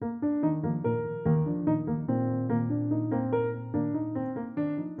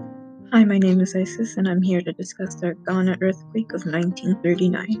Hi, my name is Isis, and I'm here to discuss the Ghana earthquake of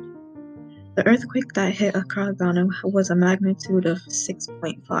 1939. The earthquake that hit Accra, Ghana was a magnitude of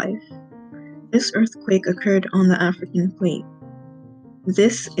 6.5. This earthquake occurred on the African plate.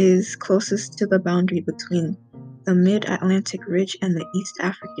 This is closest to the boundary between the Mid-Atlantic Ridge and the East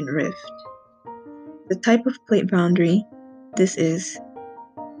African Rift. The type of plate boundary this is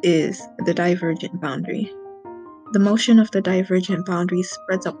the divergent boundary. The motion of the divergent boundary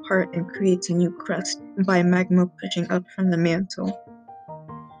spreads apart and creates a new crust by magma pushing up from the mantle.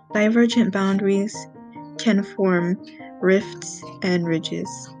 Divergent boundaries can form rifts and ridges.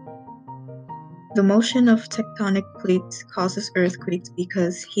 The motion of tectonic plates causes earthquakes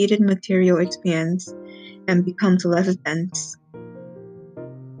because heated material expands and becomes less dense.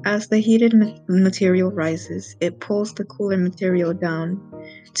 As the heated material rises, it pulls the cooler material down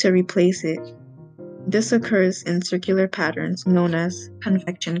to replace it. This occurs in circular patterns known as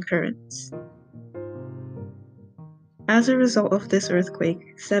convection currents. As a result of this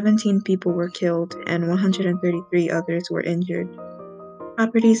earthquake, 17 people were killed and 133 others were injured.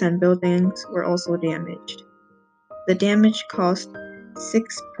 Properties and buildings were also damaged. The damage cost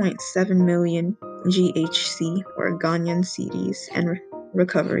 6.7 million GHC or Ghanaian cedis and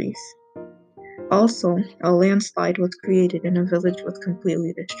recoveries. Also, a landslide was created and a village was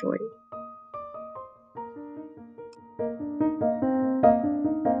completely destroyed.